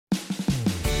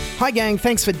Hi gang,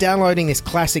 thanks for downloading this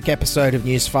classic episode of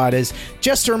Newsfighters.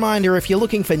 Just a reminder, if you're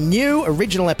looking for new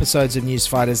original episodes of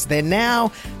Newsfighters, they're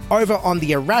now over on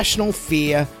the Irrational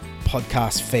Fear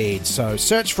podcast feed. So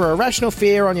search for Irrational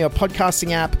Fear on your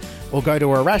podcasting app or go to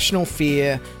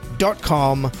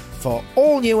irrationalfear.com for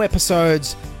all new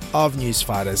episodes of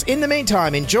Newsfighters. In the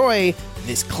meantime, enjoy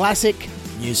this classic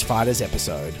Newsfighters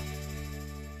episode.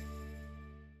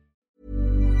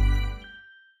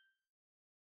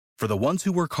 For the ones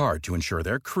who work hard to ensure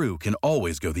their crew can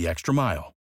always go the extra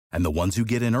mile, and the ones who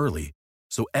get in early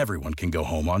so everyone can go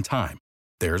home on time,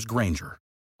 there's Grainger,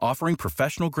 offering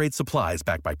professional-grade supplies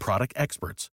backed by product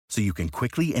experts so you can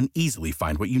quickly and easily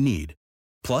find what you need.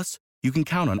 Plus, you can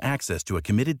count on access to a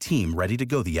committed team ready to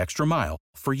go the extra mile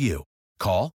for you.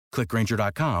 Call, click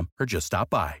Grainger.com, or just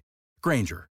stop by.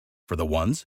 Grainger, for the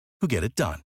ones who get it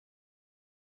done.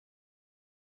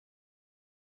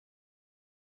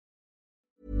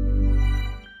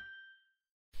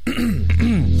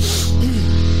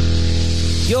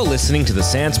 You're listening to the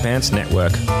Sans Pants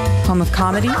Network. Home of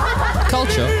comedy,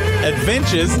 Culture.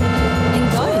 Adventures.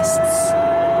 and ghosts.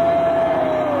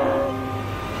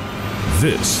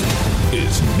 This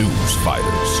is News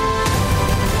Fighters,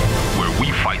 where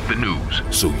we fight the news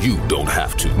so you don't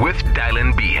have to. with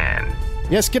Dylan Behan.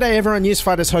 Yes, g'day everyone,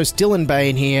 Newsfighters host Dylan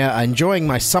Bain here, enjoying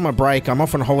my summer break. I'm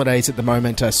off on holidays at the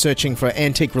moment, searching for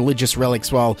antique religious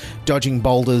relics while dodging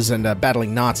boulders and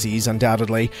battling Nazis,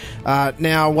 undoubtedly.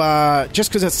 Now, just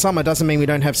because it's summer doesn't mean we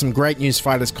don't have some great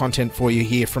Newsfighters content for you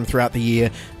here from throughout the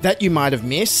year that you might have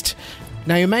missed.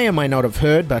 Now, you may or may not have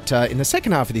heard, but in the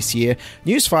second half of this year,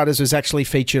 Newsfighters was actually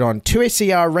featured on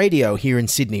 2SER Radio here in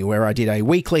Sydney, where I did a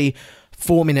weekly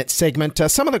 4-minute segment.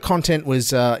 Some of the content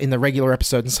was in the regular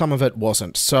episode and some of it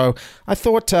wasn't. So I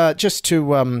thought just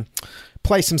to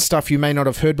play some stuff you may not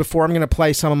have heard before, I'm going to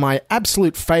play some of my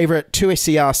absolute favourite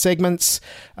 2SER segments.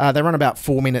 They run about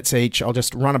 4 minutes each. I'll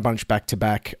just run a bunch back to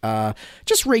back.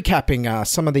 Just recapping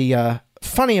some of the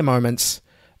funnier moments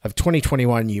of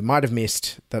 2021 you might have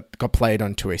missed that got played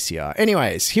on 2SER.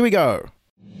 Anyways, here we go.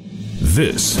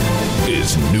 This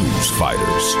is News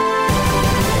Fighters,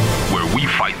 Where we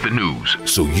fight the news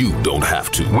so you don't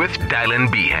have to. with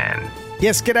Dylan Behan.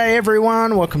 Yes, g'day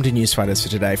everyone. Welcome to Newsfighters for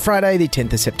today, Friday, the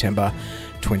 10th of September,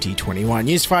 2021.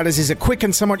 Newsfighters is a quick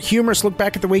and somewhat humorous look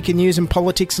back at the week in news and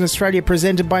politics in Australia,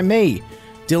 presented by me,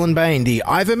 Dylan Bain, the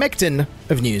ivermectin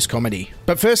of news comedy.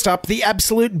 But first up, the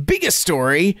absolute biggest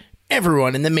story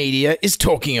everyone in the media is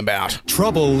talking about.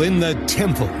 Trouble in the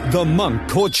temple. The monk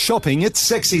caught shopping at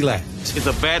Sexyland. It's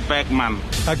a bad back, man.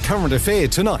 A current affair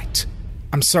tonight.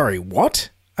 I'm sorry, what?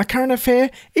 A current affair?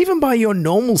 Even by your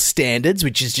normal standards,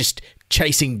 which is just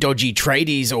chasing dodgy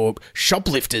tradies or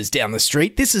shoplifters down the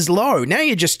street, this is low. Now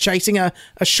you're just chasing a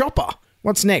shopper.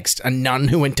 What's next? A nun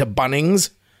who went to Bunnings?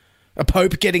 A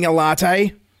pope getting a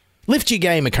latte? Lift your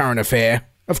game, a current affair.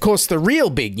 Of course, the real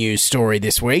big news story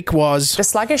this week was The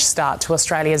sluggish start to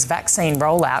Australia's vaccine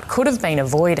rollout could have been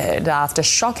avoided after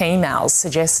shock emails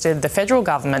suggested the federal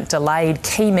government delayed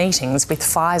key meetings with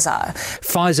Pfizer.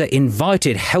 Pfizer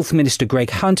invited Health Minister Greg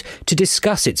Hunt to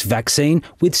discuss its vaccine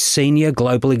with senior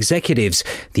global executives.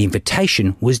 The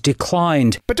invitation was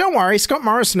declined. But don't worry, Scott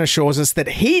Morrison assures us that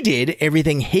he did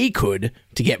everything he could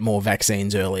to get more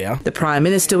vaccines earlier. The Prime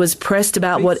Minister was pressed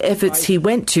about what efforts he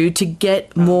went to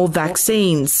get more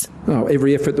vaccines.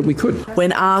 Every effort that we could.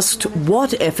 When asked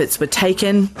what efforts were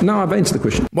taken, No, I've answered the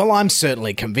question. Well, I'm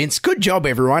certainly convinced. Good job,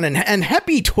 everyone, and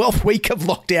happy 12th week of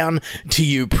lockdown to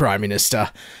you, Prime Minister.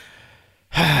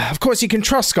 Of course, you can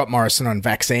trust Scott Morrison on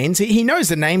vaccines. He knows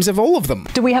the names of all of them.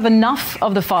 Do we have enough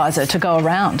of the Pfizer to go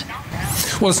around?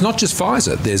 Well, it's not just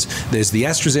Pfizer. There's the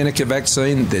AstraZeneca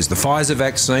vaccine, there's the Pfizer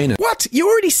vaccine. What? You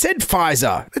already said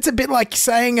Pfizer. It's a bit like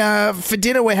saying for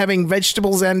dinner we're having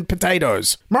vegetables and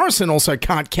potatoes. Morrison also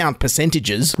can't count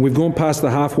percentages. We've gone past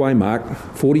the halfway mark,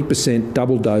 40%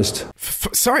 double dosed.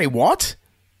 Sorry, what?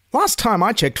 Last time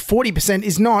I checked, 40%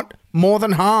 is not more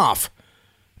than half.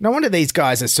 No wonder these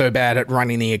guys are so bad at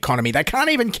running the economy. They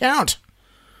can't even count.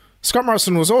 Scott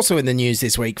Morrison was also in the news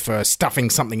this week for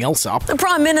stuffing something else up. The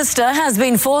Prime Minister has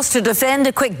been forced to defend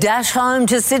a quick dash home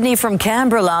to Sydney from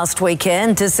Canberra last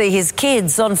weekend to see his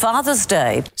kids on Father's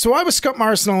Day. So why was Scott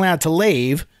Morrison allowed to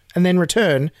leave and then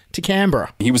return to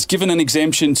Canberra? He was given an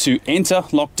exemption to enter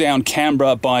lockdown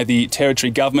Canberra by the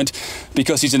Territory Government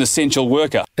because he's an essential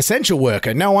worker. Essential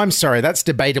worker? No, I'm sorry, that's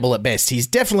debatable at best. He's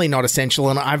definitely not essential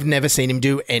and I've never seen him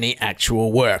do any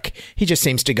actual work. He just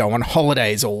seems to go on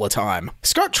holidays all the time.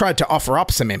 Scott tried to offer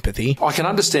up some empathy. I can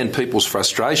understand people's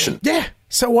frustration. Yeah,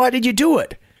 so why did you do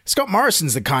it? Scott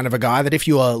Morrison's the kind of a guy that if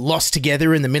you were lost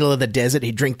together in the middle of the desert,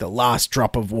 he'd drink the last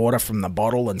drop of water from the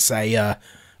bottle and say,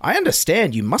 I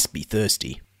understand you must be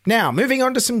thirsty. Now, moving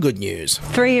on to some good news.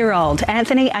 3-year-old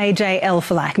Anthony AJ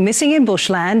Elfalak, missing in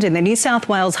bushland in the New South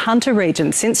Wales Hunter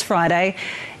region since Friday,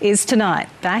 is tonight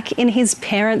back in his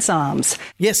parents' arms.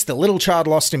 Yes, the little child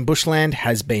lost in bushland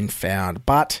has been found,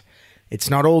 but it's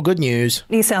not all good news.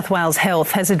 New South Wales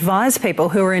Health has advised people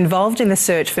who are involved in the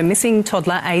search for missing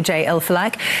toddler AJ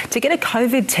Elfalak to get a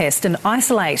COVID test and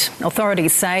isolate.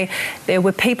 Authorities say there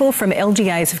were people from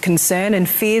LGAs of concern and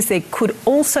fears there could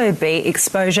also be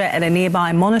exposure at a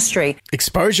nearby monastery.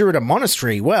 Exposure at a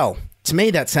monastery? Well, to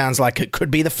me that sounds like it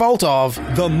could be the fault of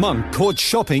the monk caught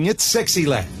shopping at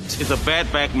Sexyland. It's a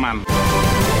bad bag, man.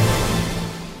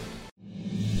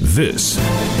 This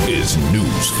is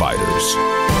News Fighters,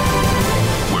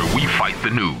 where we fight the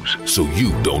news so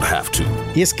you don't have to.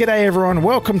 Yes, g'day everyone.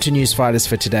 Welcome to Newsfighters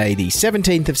for today, the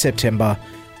 17th of September,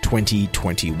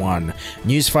 2021.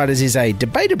 Newsfighters is a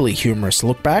debatably humorous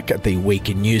look back at the week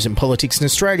in news and politics in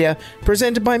Australia,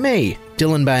 presented by me,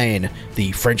 Dylan Bain,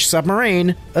 the French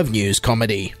submarine of news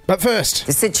comedy. But first,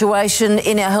 the situation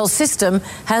in our health system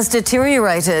has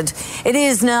deteriorated. It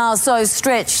is now so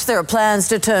stretched there are plans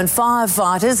to turn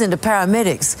firefighters into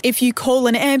paramedics. If you call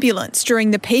an ambulance during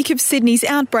the peak of Sydney's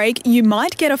outbreak, you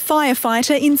might get a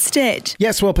firefighter instead.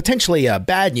 Yes, well, potentially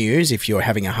bad news if you're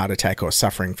having a heart attack or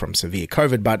suffering from severe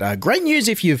COVID, but great news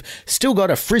if you've still got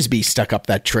a frisbee stuck up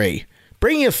that tree.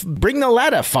 Bring the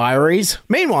ladder, fireys.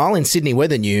 Meanwhile, in Sydney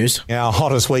weather news, our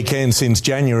hottest weekend since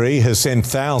January has sent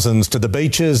thousands to the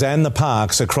beaches and the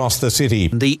parks across the city.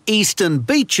 The eastern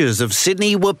beaches of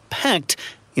Sydney were packed.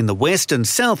 In the west and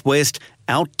southwest,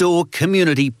 outdoor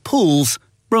community pools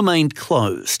remained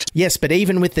closed. Yes, but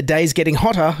even with the days getting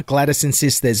hotter, Gladys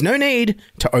insists there's no need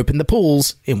to open the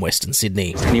pools in Western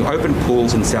Sydney. Can you open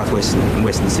pools in southwest and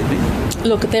Western Sydney?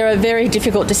 Look, there are very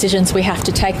difficult decisions we have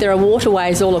to take. There are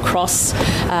waterways all across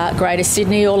Greater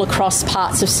Sydney, all across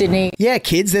parts of Sydney. Yeah,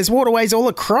 kids, there's waterways all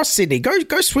across Sydney.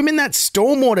 Go swim in that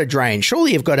stormwater drain.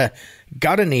 Surely you've got a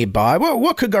gutter nearby. Well,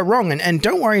 what could go wrong? And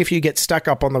don't worry if you get stuck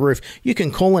up on the roof. You can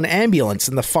call an ambulance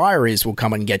and the fireys will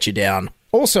come and get you down.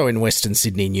 Also in Western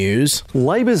Sydney news,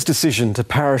 Labor's decision to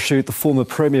parachute the former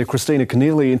Premier Kristina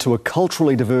Keneally into a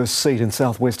culturally diverse seat in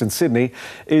southwestern Sydney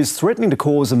is threatening to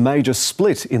cause a major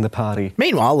split in the party.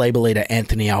 Meanwhile, Labor leader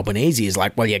Anthony Albanese is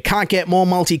like, well, you can't get more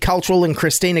multicultural than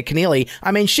Kristina Keneally.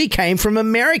 I mean, she came from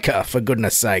America, for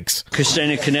goodness sakes.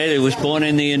 Kristina Keneally was born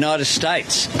in the United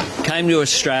States, came to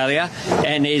Australia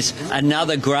and is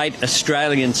another great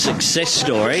Australian success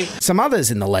story. Some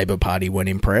others in the Labor Party weren't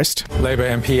impressed. Labor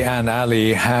MP Anne Ali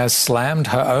has slammed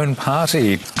her own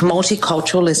party.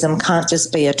 Multiculturalism can't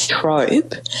just be a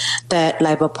trope that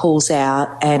Labor pulls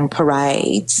out and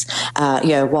parades,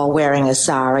 while wearing a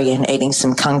sari and eating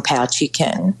some kung pao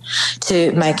chicken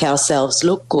to make ourselves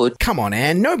look good. Come on,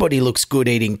 Anne. Nobody looks good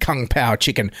eating kung pao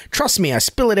chicken. Trust me, I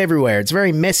spill it everywhere. It's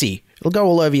very messy. It'll go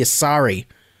all over your sari.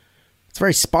 It's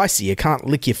very spicy. You can't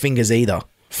lick your fingers either.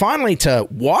 Finally to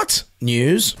what?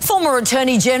 News. Former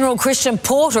Attorney General Christian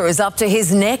Porter is up to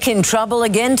his neck in trouble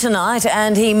again tonight,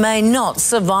 and he may not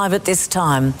survive it this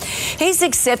time. He's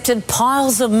accepted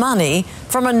piles of money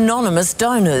from anonymous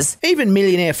donors. Even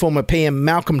millionaire former PM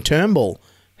Malcolm Turnbull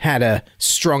had a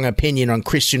strong opinion on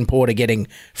Christian Porter getting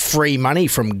free money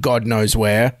from God knows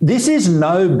where. This is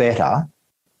no better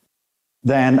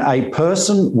than a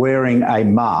person wearing a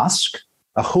mask,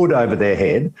 a hood over their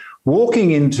head, walking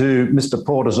into Mr.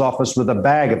 Porter's office with a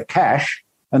bag of cash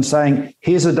and saying,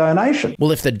 here's a donation.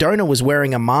 Well, if the donor was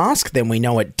wearing a mask, then we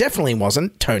know it definitely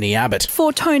wasn't Tony Abbott.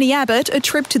 For Tony Abbott, a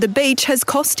trip to the beach has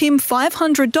cost him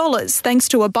 $500 thanks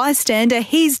to a bystander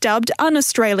he's dubbed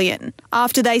un-Australian,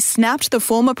 after they snapped the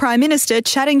former Prime Minister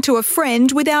chatting to a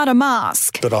friend without a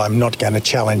mask. But I'm not going to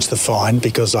challenge the fine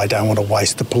because I don't want to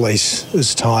waste the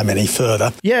police's time any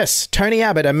further. Yes, Tony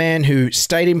Abbott, a man who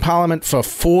stayed in Parliament for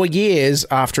 4 years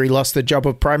after he lost the job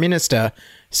of Prime Minister,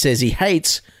 says he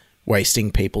hates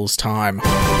wasting people's time.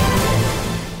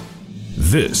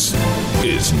 This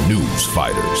is News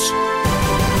Fighters,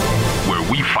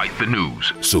 where we fight the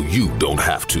news so you don't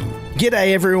have to.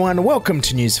 G'day everyone, welcome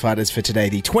to Newsfighters for today,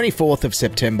 the 24th of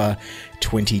September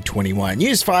 2021.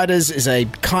 Newsfighters is a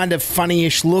kind of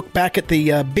funny-ish look back at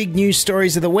the big news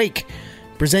stories of the week,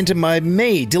 presented by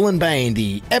me, Dylan Bain,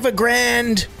 the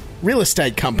Evergrande real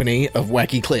estate company of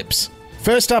Wacky Clips.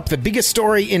 First up, the biggest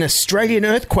story in Australian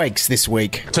earthquakes this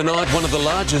week. Tonight, one of the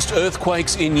largest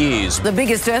earthquakes in years. The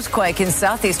biggest earthquake in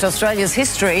southeast Australia's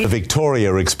history.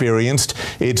 Victoria experienced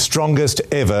its strongest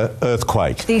ever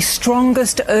earthquake. The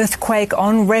strongest earthquake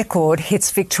on record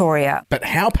hits Victoria. But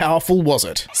how powerful was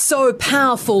it? So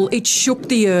powerful, it shook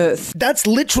the earth. That's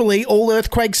literally all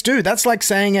earthquakes do. That's like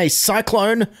saying a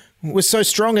cyclone It was so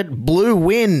strong it blew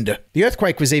wind. The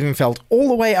earthquake was even felt all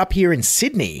the way up here in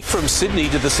Sydney. From Sydney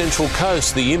to the Central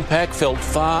Coast, the impact felt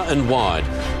far and wide.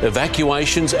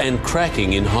 Evacuations and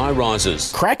cracking in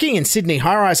high-rises. Cracking in Sydney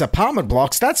high-rise apartment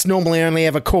blocks, that's normally only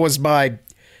ever caused by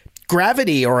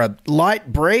gravity or a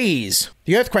light breeze.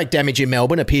 The earthquake damage in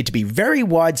Melbourne appeared to be very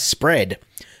widespread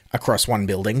across one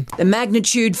building. The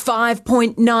magnitude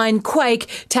 5.9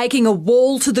 quake taking a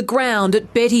wall to the ground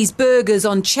at Betty's Burgers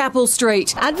on Chapel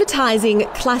Street. Advertising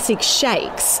classic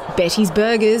shakes, Betty's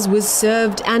Burgers was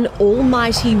served an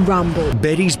almighty rumble.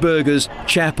 Betty's Burgers,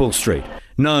 Chapel Street,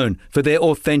 known for their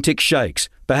authentic shakes,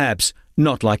 perhaps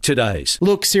not like today's.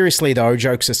 Look, seriously though,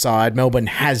 jokes aside, Melbourne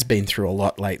has been through a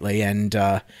lot lately, and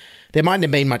there mightn't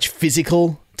have been much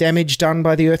physical damage done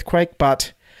by the earthquake,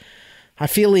 but I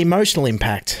feel the emotional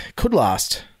impact could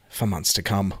last for months to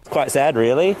come. Quite sad,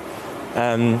 really.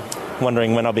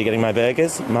 Wondering when I'll be getting my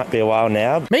burgers. Might be a while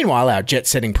now. Meanwhile, our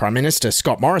jet-setting Prime Minister,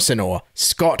 Scott Morrison, or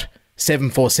Scott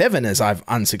 747, as I've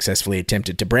unsuccessfully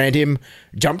attempted to brand him,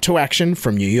 jumped to action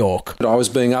from New York. I was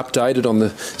being updated on the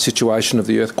situation of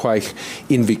the earthquake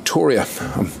in Victoria.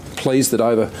 I'm pleased that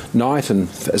overnight, and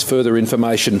as further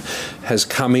information has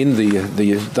come in,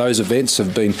 those events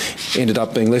have ended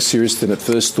up being less serious than at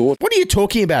first thought. What are you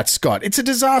talking about, Scott? It's a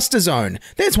disaster zone.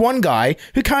 There's one guy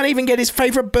who can't even get his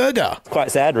favourite burger.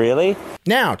 Quite sad, really.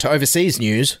 Now to overseas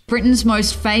news. Britain's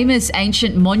most famous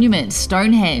ancient monument,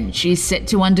 Stonehenge, is set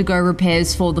to undergo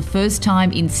repairs for the first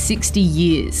time in 60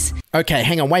 years. Okay,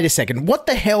 hang on, wait a second. What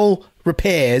the hell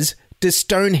repairs does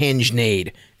Stonehenge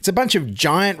need? It's a bunch of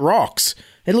giant rocks.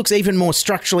 It looks even more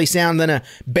structurally sound than a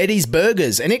Betty's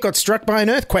Burgers, and it got struck by an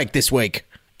earthquake this week.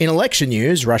 In election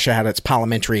news, Russia had its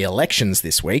parliamentary elections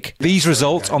this week. These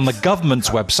results on the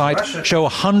government's website show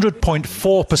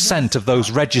 100.4% of those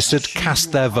registered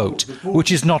cast their vote,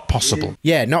 which is not possible.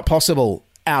 Yeah, not possible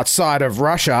outside of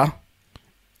Russia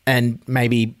and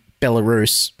maybe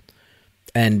Belarus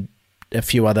and a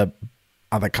few other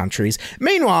countries.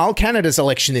 Meanwhile, Canada's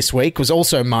election this week was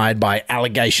also mired by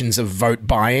allegations of vote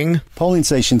buying. Polling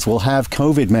stations will have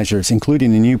COVID measures,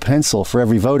 including a new pencil for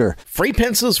every voter. Free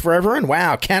pencils for everyone?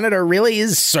 Wow, Canada really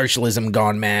is socialism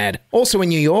gone mad. Also in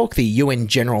New York, the UN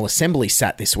General Assembly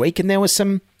sat this week, and there were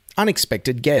some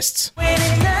unexpected guests.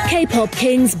 K-pop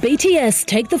kings BTS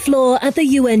take the floor at the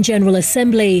UN General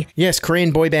Assembly. Yes,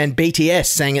 Korean boy band BTS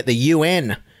sang at the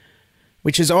UN.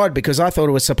 Which is odd because I thought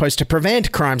it was supposed to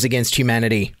prevent crimes against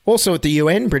humanity. Also at the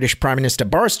UN, British Prime Minister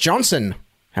Boris Johnson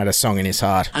had a song in his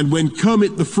heart. And when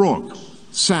Kermit the Frog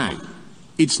sang,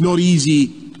 "It's not easy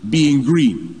being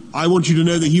green," I want you to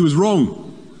know that he was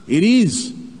wrong. It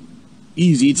is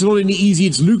easy. It's not only easy,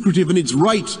 it's lucrative and it's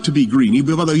right to be green.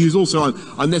 Although he was also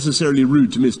unnecessarily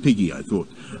rude to Miss Piggy, I thought,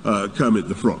 Kermit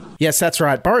the Frog. Yes, that's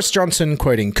right. Boris Johnson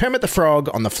quoting Kermit the Frog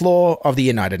on the floor of the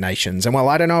United Nations. And well,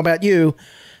 I don't know about you,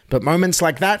 but moments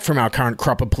like that from our current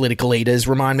crop of political leaders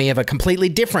remind me of a completely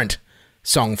different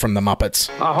song from the Muppets.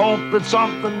 I hope that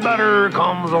something better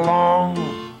comes along.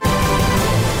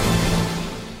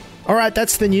 All right,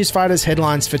 that's the Newsfighters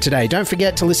headlines for today. Don't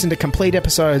forget to listen to complete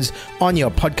episodes on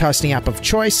your podcasting app of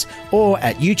choice or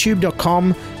at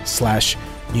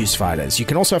youtube.com/newsfighters. You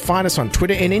can also find us on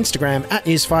Twitter and Instagram at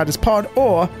newsfighterspod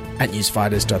or at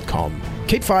newsfighters.com.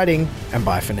 Keep fighting, and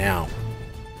bye for now.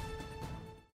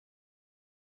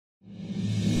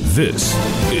 This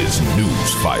is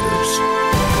News Fighters,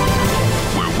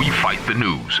 where we fight the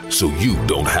news so you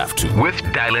don't have to. With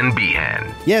Dylan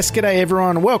Behan. Yes, g'day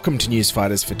everyone. Welcome to News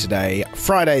Fighters for today,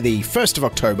 Friday the 1st of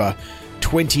October,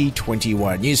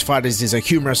 2021. News Fighters is a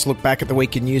humorous look back at the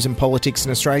week in news and politics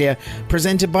in Australia,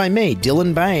 presented by me,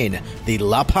 Dylan Bain, the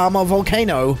La Palma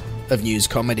volcano of news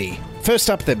comedy. First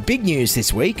up, the big news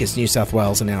this week as New South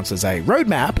Wales announces a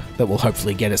roadmap that will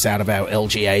hopefully get us out of our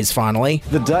LGAs finally.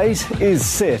 The date is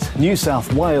set. New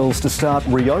South Wales to start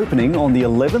reopening on the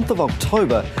 11th of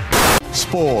October.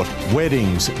 Sport,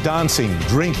 weddings, dancing,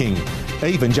 drinking,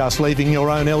 even just leaving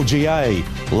your own LGA.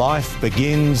 Life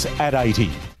begins at 80.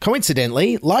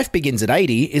 Coincidentally, Life Begins at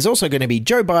 80 is also going to be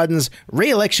Joe Biden's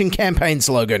re-election campaign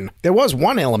slogan. There was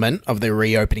one element of the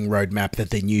reopening roadmap that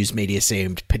the news media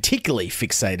seemed particularly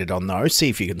fixated on, though. See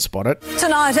if you can spot it.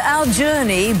 Tonight, our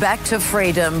journey back to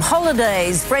freedom.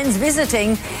 Holidays, friends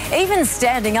visiting, even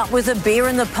standing up with a beer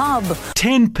in the pub.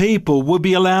 10 people will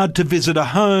be allowed to visit a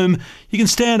home. You can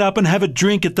stand up and have a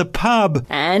drink at the pub.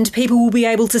 And people will be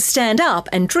able to stand up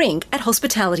and drink at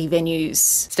hospitality venues.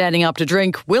 Standing up to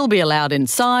drink will be allowed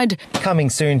inside. Coming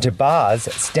soon to bars,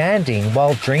 standing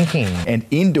while drinking. And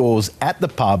indoors at the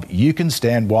pub, you can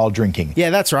stand while drinking. Yeah,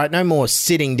 that's right. No more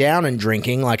sitting down and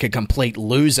drinking like a complete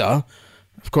loser.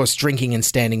 Of course, drinking and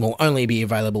standing will only be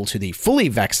available to the fully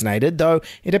vaccinated, though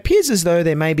it appears as though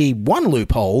there may be one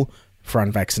loophole for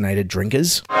unvaccinated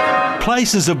drinkers.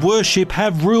 Places of worship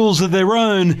have rules of their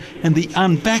own, and the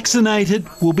unvaccinated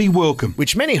will be welcome.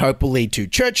 Which many hope will lead to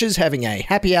churches having a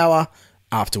happy hour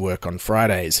after work on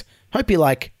Fridays. Hope you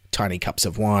like tiny cups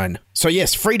of wine. So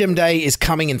yes, Freedom Day is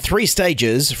coming in 3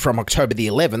 stages from October the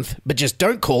 11th, but just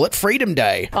don't call it Freedom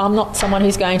Day. I'm not someone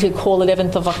who's going to call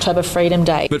 11th of October Freedom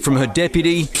Day. But from her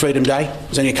deputy, Freedom Day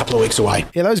is only a couple of weeks away.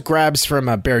 Yeah, those grabs from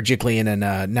Berejiklian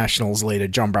and Nationals leader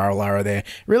John Barilaro there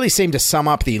really seem to sum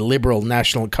up the Liberal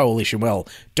National Coalition well.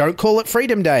 Don't call it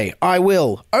Freedom Day. I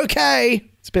will. Okay.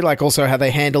 It's a bit like also how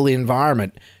they handle the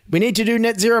environment. We need to do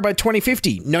net zero by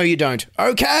 2050. No, you don't.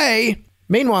 Okay.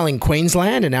 Meanwhile, in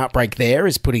Queensland, an outbreak there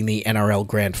is putting the NRL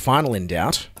Grand Final in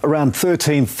doubt. Around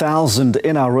 13,000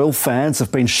 NRL fans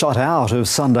have been shut out of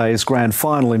Sunday's Grand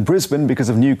Final in Brisbane because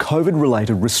of new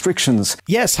COVID-related restrictions.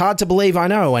 Yes, hard to believe, I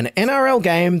know. An NRL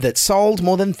game that sold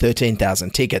more than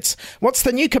 13,000 tickets. What's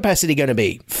the new capacity going to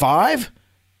be? 5?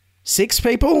 6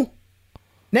 people?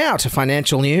 Now to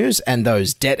financial news, and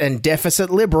those debt and deficit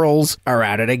Liberals are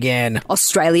at it again.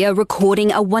 Australia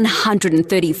recording a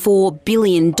 $134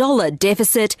 billion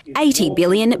deficit, $80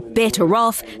 billion better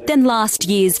off than last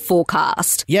year's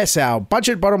forecast. Yes, our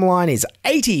budget bottom line is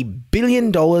 $80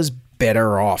 billion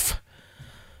better off.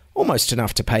 Almost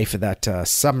enough to pay for that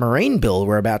submarine bill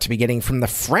we're about to be getting from the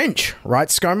French, right,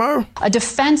 ScoMo? A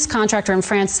defence contractor in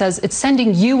France says it's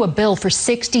sending you a bill for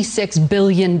 $66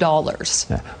 billion.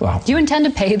 Well, Do you intend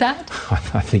to pay that?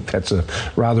 I think that's a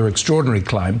rather extraordinary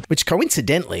claim. Which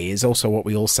coincidentally is also what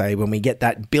we all say when we get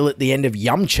that bill at the end of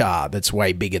Yum Cha that's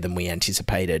way bigger than we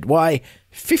anticipated. Why,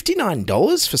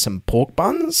 $59 for some pork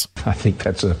buns? I think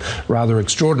that's a rather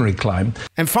extraordinary claim.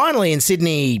 And finally in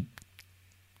Sydney,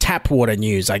 tap water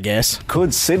news, I guess.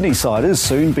 Could Sydney-siders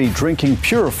soon be drinking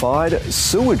purified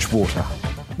sewage water?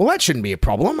 Well, that shouldn't be a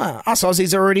problem. Us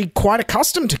Aussies are already quite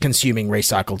accustomed to consuming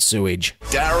recycled sewage.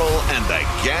 Daryl and the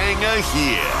gang are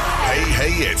here.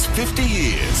 Hey, it's 50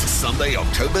 years. Sunday,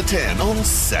 October 10 on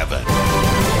 7.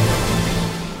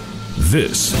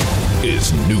 This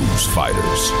is News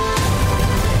Fighters,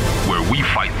 where we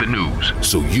fight the news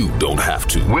so you don't have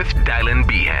to. With Dylan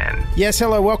Behan. Yes,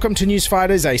 hello, welcome to News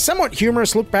Fighters, a somewhat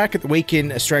humorous look back at the week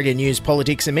in Australian news,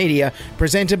 politics and media,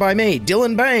 presented by me,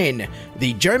 Dylan Bain,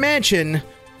 the Joe Manchin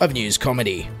of news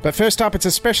comedy. But first up, it's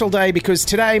a special day because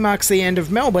today marks the end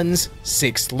of Melbourne's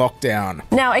 6th lockdown.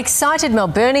 Now, excited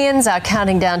Melburnians are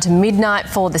counting down to midnight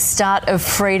for the start of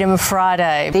Freedom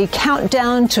Friday. The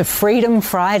countdown to Freedom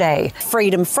Friday.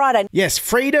 Freedom Friday. Yes,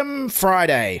 Freedom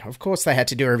Friday. Of course, they had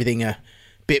to do everything a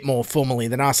bit more formally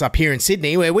than us up here in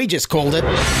Sydney, where we just called it...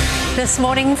 This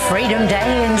morning, Freedom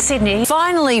Day in Sydney.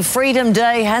 Finally, Freedom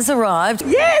Day has arrived.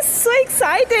 Yes, so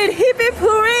excited. Hip hip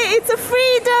hooray, it's a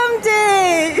Freedom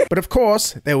Day. But of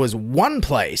course, there was one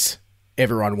place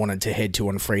everyone wanted to head to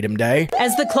on Freedom Day.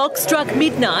 As the clock struck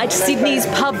midnight, Sydney's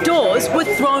pub doors were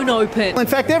thrown open. In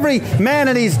fact, every man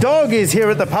and his dog is here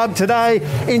at the pub today,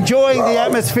 enjoying the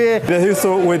atmosphere. Who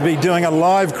thought we'd be doing a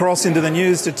live cross into the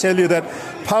news to tell you that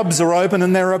pubs are open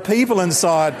and there are people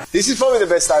inside? This is probably the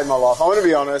best day of my life, I want to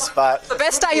be honest, but... The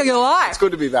best day of your life? It's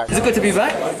good to be back. Is it good to be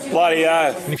back? Bloody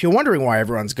And if you're wondering why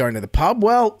everyone's going to the pub,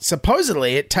 well,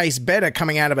 supposedly it tastes better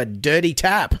coming out of a dirty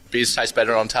tap. Beers taste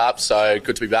better on tap, so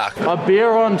good to be back. A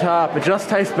beer on tap, it just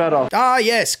tastes better. Ah,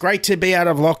 yes, great to be out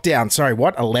of lockdown. Sorry,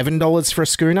 what, $11 for a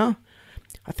schooner?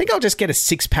 I think I'll just get a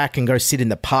 6-pack and go sit in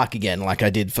the park again like I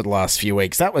did for the last few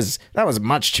weeks. That was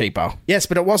much cheaper. Yes,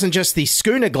 but it wasn't just the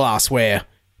schooner glassware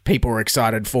people were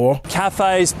excited for.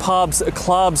 Cafes, pubs,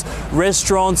 clubs,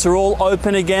 restaurants are all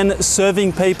open again,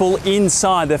 serving people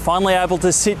inside. They're finally able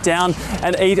to sit down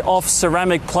and eat off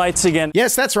ceramic plates again.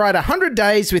 Yes, that's right, 100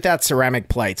 days without ceramic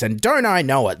plates, and don't I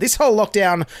know it. This whole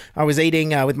lockdown, I was eating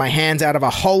with my hands out of a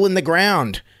hole in the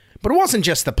ground. But it wasn't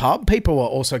just the pub. People were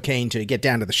also keen to get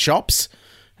down to the shops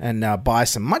and buy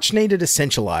some much-needed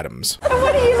essential items.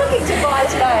 What are you looking to buy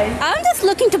today? I'm just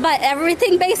looking to buy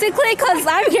everything, basically, because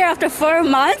I'm here after 4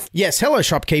 months. Yes, hello,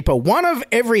 shopkeeper. One of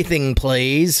everything,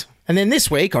 please. And then this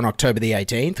week, on October the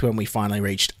 18th, when we finally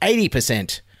reached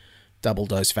 80%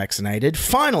 double-dose vaccinated,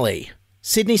 finally,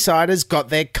 Sydney-siders got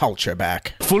their culture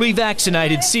back. Fully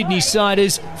vaccinated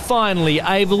Sydney-siders finally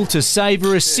able to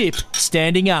savour a sip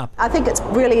standing up. I think it's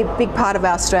really a big part of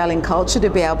our Australian culture to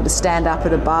be able to stand up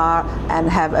at a bar and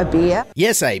have a beer.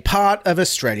 Yes, a part of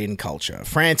Australian culture.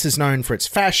 France is known for its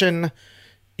fashion,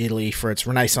 Italy for its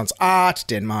Renaissance art,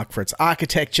 Denmark for its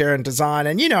architecture and design,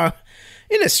 and, you know,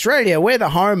 in Australia, we're the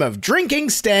home of drinking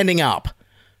standing up.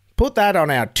 Put that on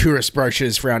our tourist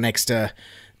brochures for our next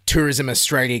Tourism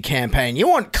Australia campaign. You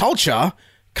want culture?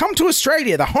 Come to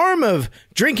Australia, the home of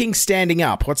drinking standing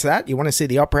up. What's that? You want to see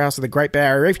the Opera House of the Great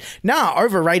Barrier Reef? Nah,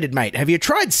 overrated, mate. Have you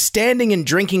tried standing and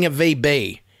drinking a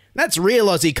VB? That's real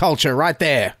Aussie culture right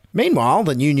there. Meanwhile,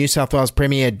 the new South Wales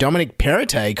Premier Dominic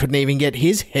Perrottet couldn't even get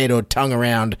his head or tongue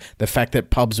around the fact that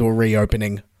pubs were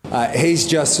reopening. He's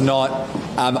just not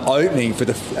opening for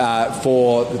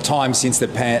the time since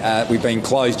we've been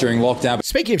closed during lockdown.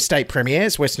 Speaking of state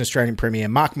premiers, Western Australian Premier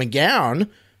Mark McGowan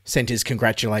sent his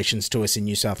congratulations to us in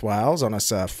New South Wales on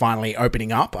us finally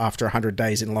opening up after 100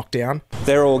 days in lockdown.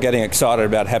 They're all getting excited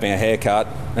about having a haircut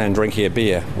and drinking a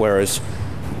beer, whereas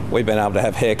we've been able to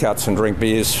have haircuts and drink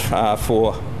beers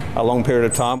for a long period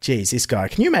of time. Geez, this guy.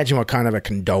 Can you imagine what kind of a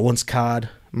condolence card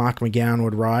Mark McGowan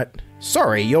would write?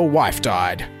 Sorry, your wife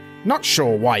died. Not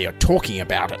sure why you're talking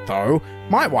about it, though.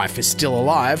 My wife is still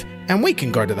alive, and we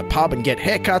can go to the pub and get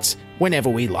haircuts whenever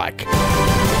we like.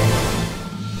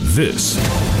 This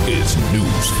is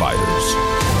News Fighters,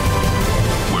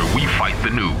 where we fight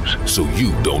the news so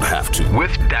you don't have to.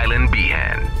 With Dylan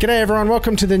Behan. G'day everyone,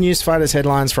 welcome to the News Fighters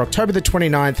headlines for October the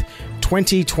 29th,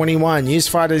 2021. News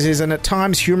Fighters is an at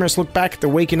times humorous look back at the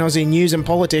week in Aussie news and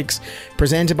politics,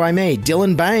 presented by me,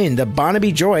 Dylan Bain, the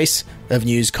Barnaby Joyce of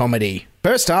news comedy.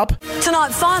 First up.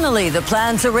 Tonight, finally, the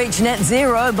plan to reach net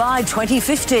zero by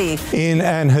 2050. In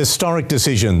an historic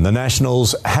decision, the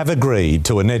Nationals have agreed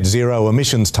to a net zero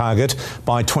emissions target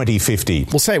by 2050.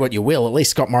 Well, say what you will, at least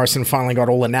Scott Morrison finally got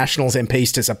all the Nationals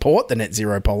MPs to support the net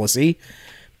zero policy,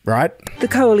 right? The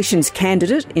Coalition's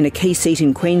candidate in a key seat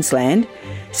in Queensland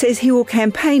says he will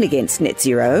campaign against net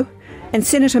zero, and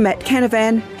Senator Matt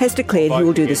Canavan has declared he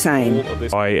will do the same.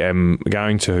 I am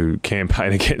going to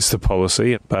campaign against the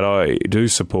policy, but I do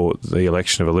support the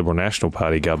election of a Liberal National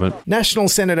Party government. National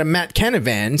Senator Matt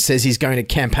Canavan says he's going to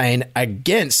campaign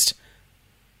against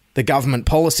the government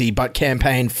policy, but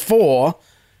campaign for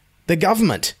the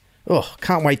government. Oh,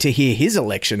 can't wait to hear his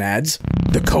election ads.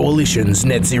 The Coalition's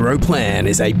net zero plan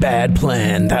is a bad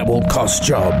plan that will cost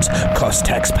jobs, cost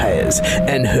taxpayers,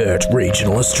 and hurt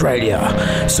regional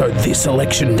Australia. So this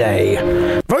election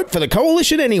day, vote for the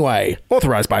Coalition anyway.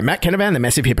 Authorised by Matt Canavan, the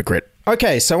massive hypocrite.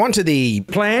 Okay, so on to the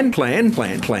plan.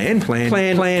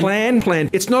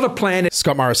 It's not a plan.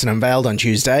 Scott Morrison unveiled on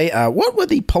Tuesday. What were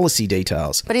the policy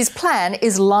details? But his plan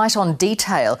is light on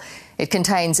detail. It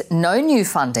contains no new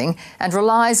funding and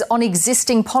relies on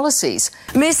existing policies.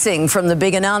 Missing from the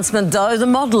big announcement, though, the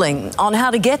modelling on how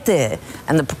to get there,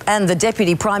 and the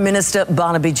Deputy Prime Minister,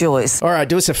 Barnaby Joyce. All right,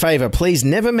 do us a favour. Please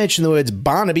never mention the words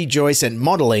Barnaby Joyce and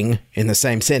modelling in the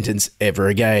same sentence ever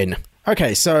again.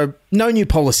 Okay, so no new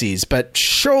policies, but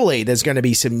surely there's going to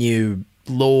be some new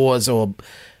laws or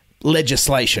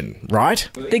legislation, right?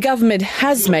 The government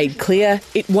has made clear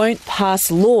it won't pass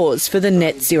laws for the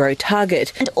net zero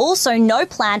target. And also no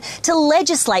plan to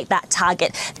legislate that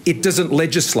target. It doesn't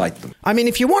legislate them. I mean,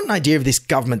 if you want an idea of this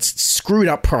government's screwed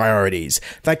up priorities,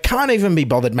 they can't even be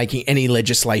bothered making any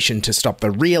legislation to stop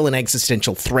the real and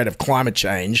existential threat of climate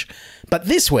change, but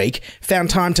this week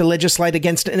found time to legislate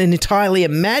against an entirely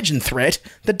imagined threat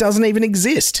that doesn't even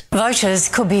exist. Voters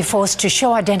could be forced to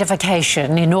show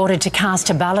identification in order to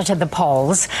cast a ballot at the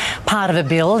polls, part of a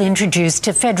bill introduced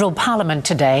to federal parliament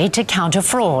today to counter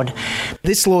fraud.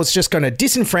 This law is just going to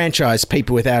disenfranchise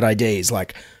people without IDs,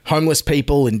 like homeless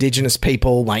people, Indigenous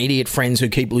people, my idiot friends who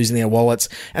keep losing their wallets,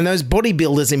 and those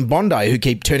bodybuilders in Bondi who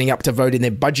keep turning up to vote in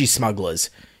their budgie smugglers.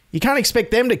 You can't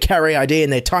expect them to carry ID in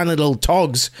their tiny little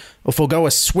togs or forgo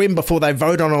a swim before they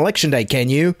vote on election day, can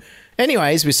you?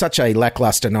 Anyways, with such a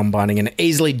lacklustre, non-binding and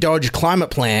easily dodged climate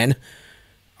plan,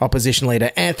 Opposition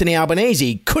leader Anthony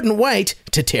Albanese couldn't wait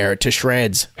to tear it to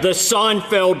shreds. The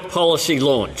Seinfeld policy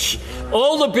launch.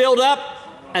 All the build-up,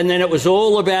 and then it was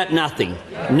all about nothing.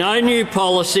 No new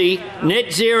policy,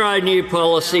 net zero new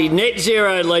policy, net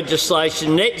zero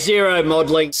legislation, net zero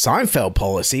modelling. Seinfeld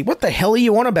policy? What the hell are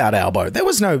you on about, Albo? There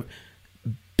was no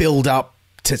build-up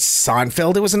to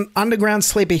Seinfeld. It was an underground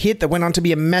sleeper hit that went on to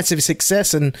be a massive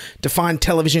success and defined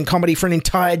television comedy for an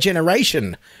entire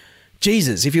generation.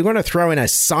 Jesus, if you're going to throw in a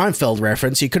Seinfeld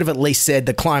reference, you could have at least said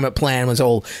the climate plan was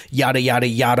all yada, yada,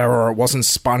 yada, or it wasn't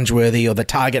sponge-worthy, or the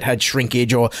Target had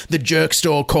shrinkage, or the jerk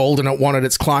store called and it wanted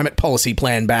its climate policy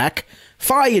plan back.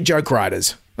 Fire your joke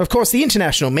writers. Of course, the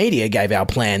international media gave our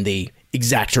plan the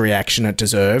exact reaction it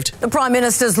deserved. The Prime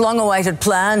Minister's long-awaited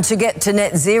plan to get to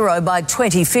net zero by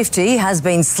 2050 has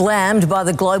been slammed by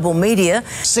the global media.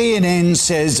 CNN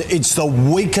says it's the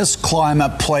weakest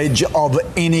climate pledge of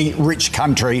any rich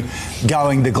country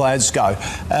going to Glasgow.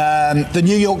 The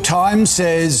New York Times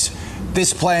says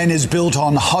this plan is built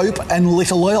on hope and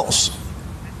little else.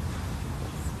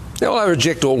 Now, I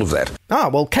reject all of that.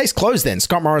 Ah, well, case closed then.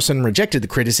 Scott Morrison rejected the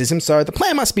criticism, so the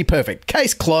plan must be perfect.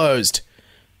 Case closed.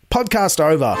 Podcast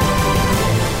over.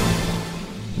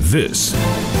 This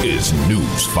is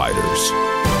News Fighters,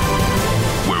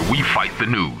 where we fight the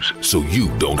news so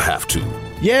you don't have to.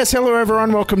 Yes, hello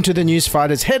everyone. Welcome to the News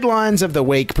Fighters Headlines of the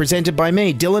Week, presented by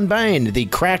me, Dylan Bain, the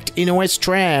cracked Inner West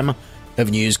tram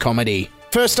of news comedy.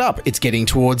 First up, it's getting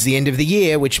towards the end of the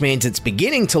year, which means it's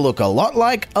beginning to look a lot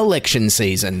like election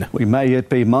season. We may yet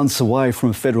be months away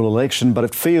from a federal election, but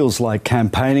it feels like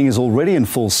campaigning is already in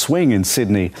full swing in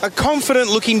Sydney. A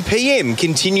confident-looking PM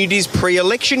continued his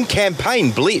pre-election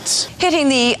campaign blitz. Hitting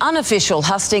the unofficial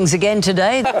hustings again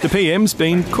today. The PM's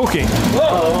been cooking,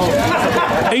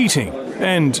 eating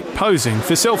and posing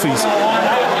for selfies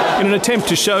in an attempt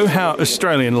to show how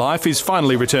Australian life is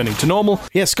finally returning to normal.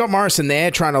 Yeah, Scott Morrison there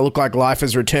trying to look like life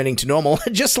is returning to normal.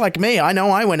 Just like me. I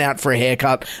know I went out for a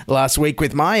haircut last week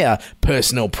with my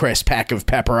personal press pack of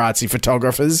paparazzi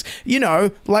photographers. You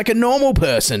know, like a normal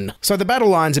person. So the battle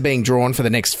lines are being drawn for the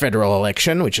next federal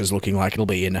election, which is looking like it'll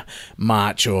be in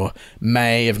March or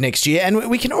May of next year. And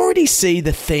we can already see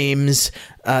the themes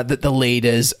that the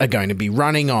leaders are going to be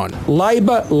running on.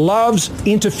 Labor loves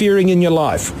interfering in your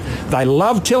life. They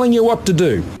love telling you what to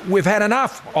do. We've had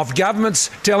enough of governments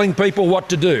telling people what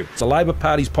to do. The Labor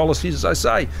Party's policies, as I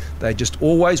say, they just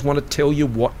always want to tell you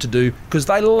what to do because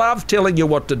they love telling you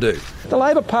what to do. The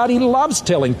Labor Party loves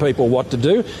telling people what to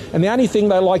do, and the only thing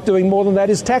they like doing more than that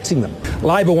is taxing them.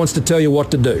 Labor wants to tell you what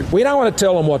to do. We don't want to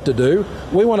tell them what to do.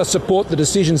 We want to support the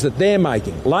decisions that they're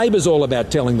making. Labor's all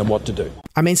about telling them what to do.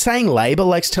 I mean, saying Labor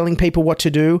likes telling people what to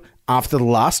do after the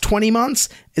last 20 months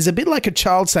is a bit like a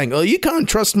child saying, oh, you can't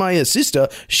trust my sister,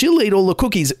 she'll eat all the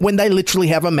cookies, when they literally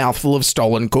have a mouthful of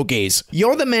stolen cookies.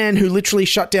 You're the man who literally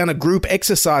shut down a group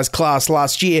exercise class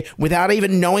last year without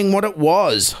even knowing what it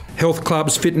was. Health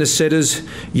clubs, fitness centres,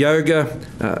 yoga,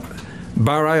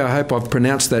 Barre, I hope I've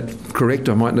pronounced that correct.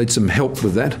 I might need some help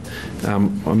with that.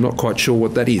 I'm not quite sure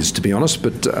what that is, to be honest,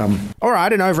 but... All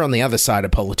right, and over on the other side of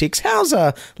politics, how's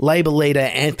Labor leader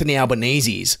Anthony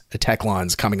Albanese's attack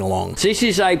lines coming along? This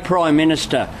is a Prime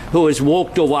Minister who has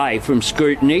walked away from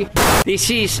scrutiny.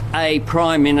 This is a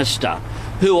Prime Minister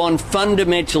who on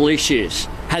fundamental issues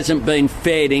hasn't been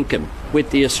fair dinkum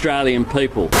with the Australian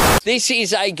people. This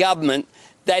is a government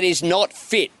that is not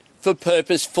fit for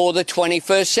purpose for the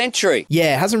 21st century.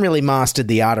 Yeah, hasn't really mastered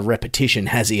the art of repetition,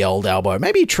 has he, old Albo?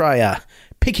 Maybe try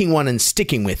picking one and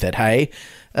sticking with it, hey?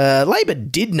 Labor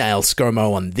did nail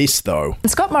ScoMo on this, though.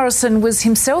 Scott Morrison was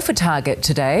himself a target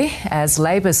today as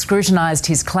Labor scrutinised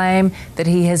his claim that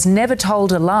he has never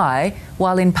told a lie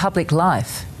while in public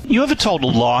life. You ever told a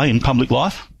lie in public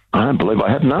life? I don't believe I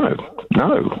have, no.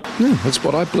 That's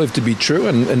what I believe to be true.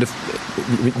 And if,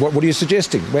 what are you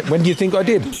suggesting? When do you think I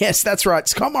did? Yes, that's right.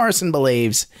 Scott Morrison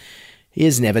believes he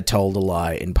has never told a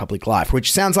lie in public life,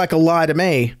 which sounds like a lie to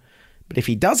me. But if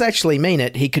he does actually mean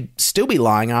it, he could still be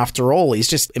lying after all. He's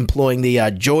just employing the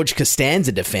George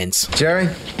Costanza defence. Jerry,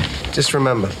 just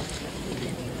remember,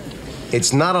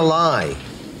 it's not a lie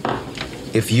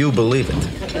if you believe it.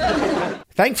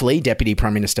 Thankfully, Deputy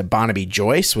Prime Minister Barnaby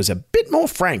Joyce was a bit more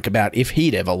frank about if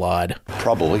he'd ever lied.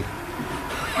 Probably.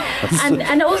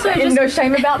 And also just no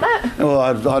shame about that? Well,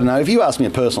 I don't know. If you ask me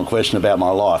a personal question about my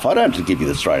life, I don't have to give you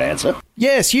the straight answer.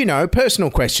 Yes, you know,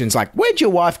 personal questions like, where'd your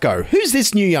wife go? Who's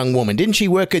this new young woman? Didn't she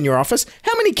work in your office?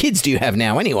 How many kids do you have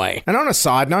now anyway? And on a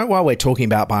side note, while we're talking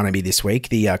about Barnaby this week,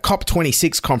 the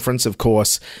COP26 conference, of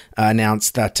course,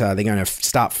 announced that they're going to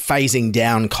start phasing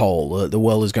down coal. The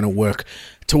world is going to work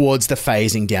towards the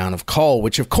phasing down of coal,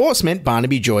 which of course meant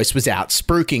Barnaby Joyce was out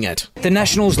spruiking it. The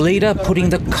Nationals leader putting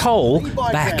the coal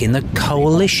back in the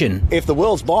coalition. If the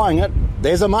world's buying it,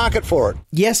 there's a market for it.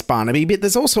 Yes, Barnaby, but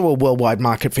there's also a worldwide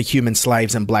market for human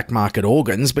slaves and black market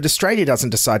organs, but Australia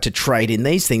doesn't decide to trade in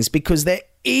these things because they're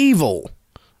evil.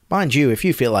 Mind you, if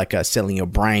you feel like selling your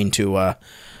brain to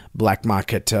black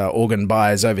market organ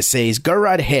buyers overseas, go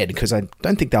right ahead, because I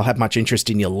don't think they'll have much interest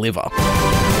in your liver.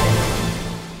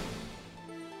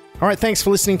 All right, thanks for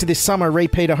listening to this summer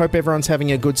repeat. I hope everyone's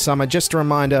having a good summer. Just a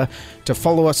reminder to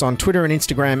follow us on Twitter and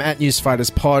Instagram at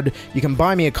NewsFightersPod. You can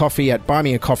buy me a coffee at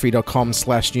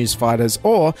buymeacoffee.com/newsfighters,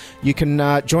 or you can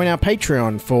join our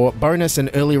Patreon for bonus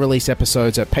and early release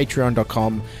episodes at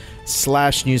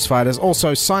patreon.com/newsfighters.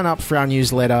 Also, sign up for our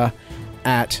newsletter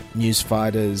at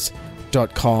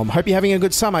newsfighters.com. Hope you're having a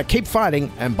good summer. Keep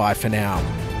fighting, and bye for now.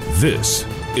 This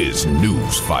is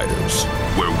News Fighters,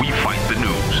 where we fight the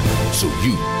news so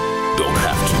you don't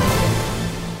have to.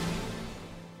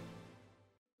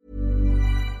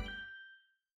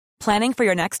 Planning for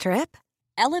your next trip?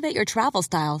 Elevate your travel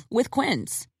style with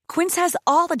Quince. Quince has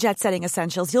all the jet-setting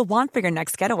essentials you'll want for your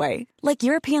next getaway, like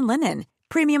European linen,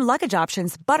 premium luggage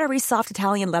options, buttery soft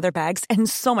Italian leather bags, and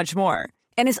so much more.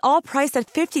 And is all priced at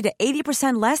 50 to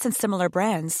 80% less than similar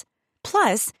brands.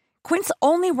 Plus, Quince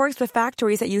only works with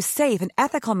factories that use safe and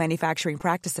ethical manufacturing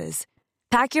practices.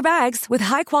 Pack your bags with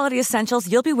high-quality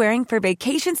essentials you'll be wearing for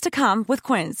vacations to come with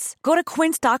Quince. Go to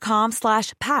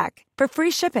quince.com/pack for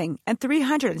free shipping and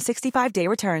 365-day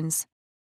returns.